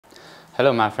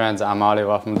Hello my friends, I'm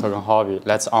Oliver from Token Hobby.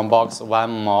 Let's unbox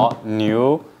one more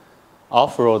new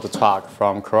off-road truck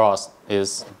from Cross.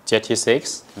 It's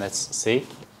JT6. Let's see.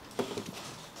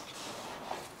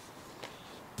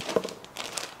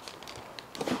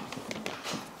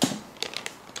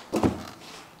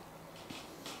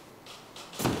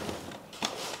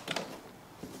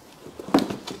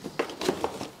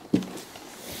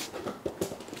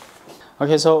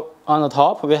 Okay, so on the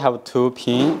top we have two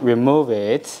pins. Remove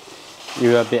it.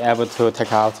 You will be able to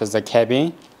take out the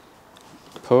cabin.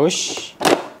 Push.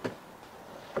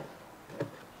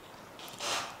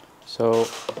 So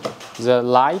the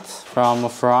light from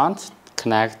front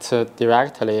connect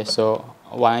directly. So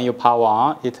when you power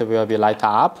on, it will be light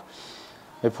up.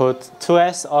 We put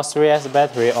 2S or 3S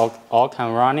battery all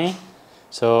can running.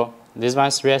 So this one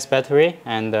is 3S battery,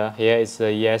 and here is the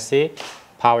ESC.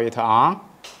 Power it on.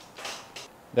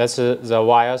 That's the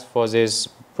wires for this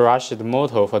brushed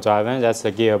motor for driving. That's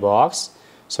the gearbox.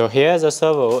 So here the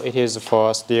servo, it is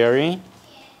for steering.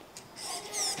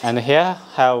 And here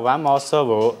have one more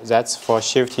servo, that's for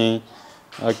shifting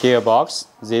a gearbox.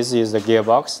 This is the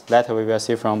gearbox that we will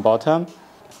see from bottom.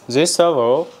 This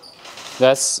servo,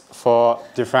 that's for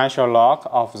differential lock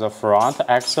of the front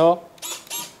axle.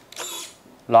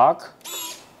 Lock,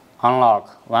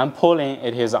 unlock. When pulling,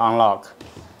 it is unlock.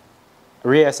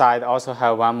 Rear side also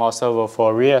have one more servo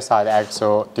for rear side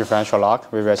axle differential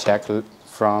lock. We will check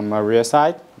from rear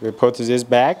side. We put this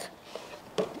back.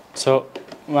 So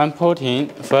when putting,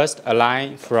 first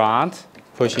align front,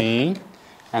 push in,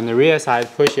 and the rear side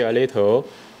push a little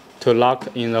to lock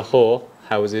in the hole.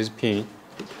 Have this pin,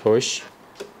 push.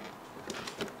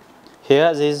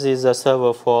 Here, this is a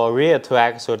servo for rear to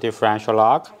axle differential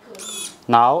lock.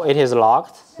 Now it is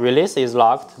locked. Release is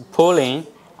locked. Pulling,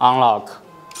 unlock.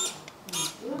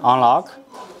 Unlock.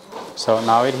 So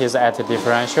now it is at a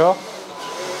differential.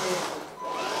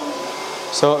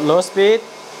 So low speed.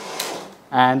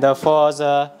 And for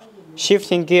the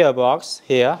shifting gearbox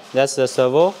here, that's the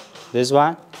servo, this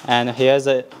one. And here's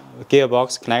the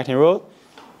gearbox connecting rod.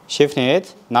 Shifting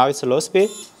it. Now it's low speed,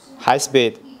 high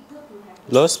speed.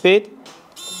 Low speed,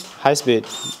 high speed.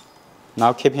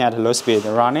 Now keeping at low speed,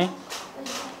 running.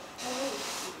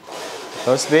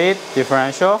 Low speed,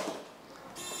 differential.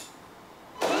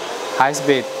 High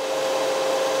speed,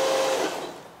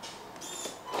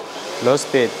 low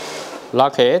speed,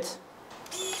 lock it,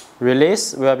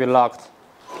 release will be locked.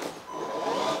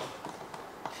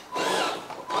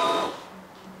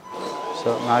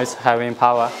 So now it's having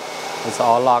power, it's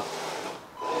all locked.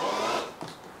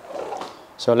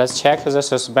 So let's check the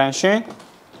suspension.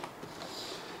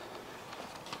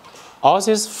 All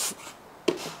this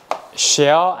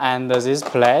shell and this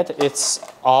plate, it's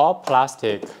all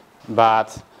plastic,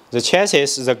 but the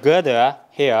chassis, the girder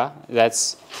here,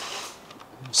 that's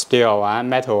steel one,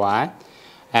 metal one.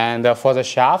 And for the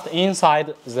shaft,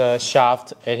 inside the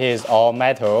shaft, it is all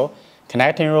metal.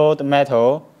 Connecting rod,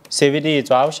 metal. CVD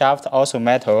drive shaft, also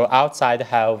metal. Outside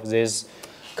have this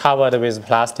covered with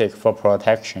plastic for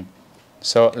protection.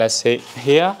 So let's see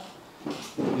here.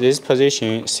 This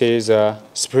position is the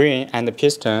spring and the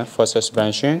piston for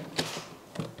suspension.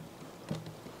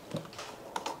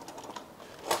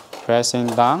 Pressing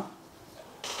down.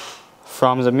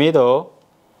 From the middle,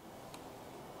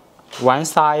 one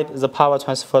side the power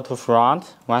transfer to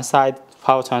front, one side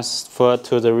power transfer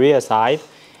to the rear side,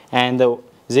 and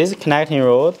this connecting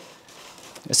rod,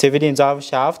 CVD drive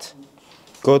shaft,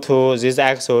 go to this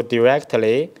axle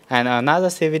directly, and another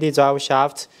CVD drive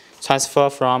shaft transfer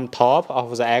from top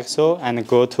of the axle and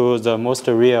go to the most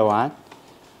rear one,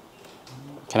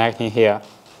 connecting here.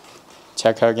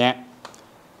 Check again.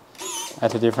 At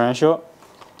the differential,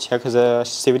 check the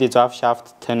CVD drive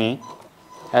shaft turning.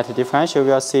 At the differential,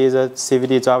 we'll see the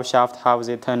CVD drive shaft have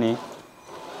the turning.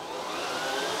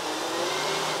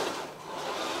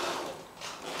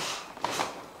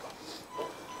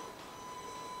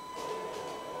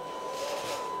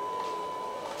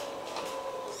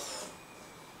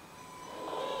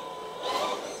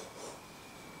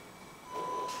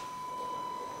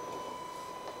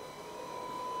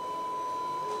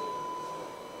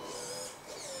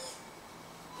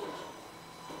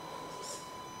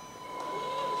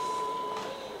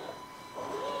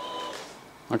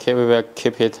 Okay, we will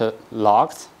keep it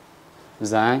locked,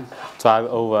 then drive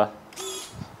over.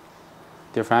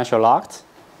 Differential locked.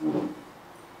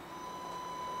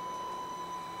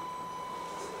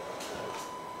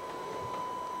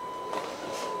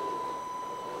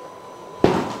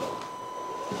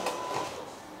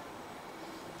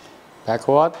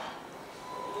 Backward.